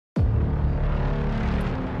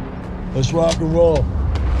Let's rock and roll.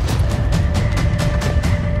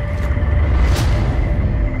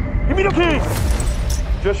 Give me the key.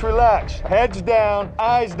 Just relax. Heads down,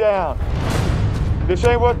 eyes down. This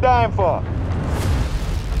ain't worth dying for.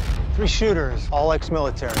 3 shooters, all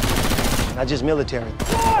ex-military. Not just military.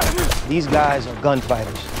 These guys are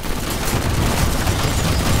gunfighters.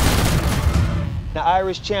 The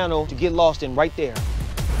Irish Channel to get lost in right there.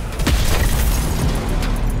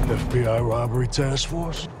 FBI robbery task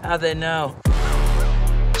force? How'd they know?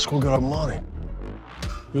 Let's go get our money.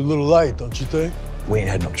 You're a little light, don't you think? We ain't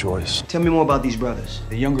had no choice. Tell me more about these brothers.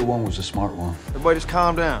 The younger one was the smart one. Everybody just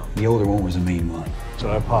calm down. The older one was the mean one. So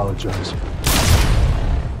I apologize.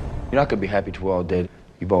 You're not gonna be happy till we're all dead.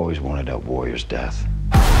 You've always wanted that warrior's death.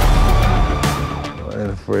 I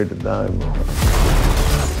ain't afraid to die, bro.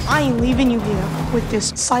 I ain't leaving you here with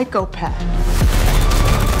this psychopath.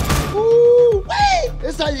 Ooh, wait!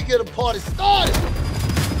 This how you get a party started.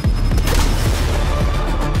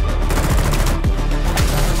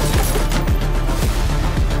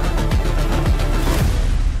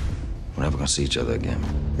 We're never gonna see each other again.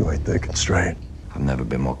 You ain't thinking straight. I've never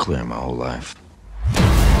been more clear in my whole life.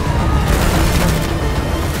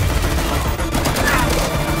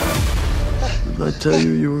 Did I tell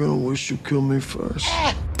you you were gonna wish you killed me first?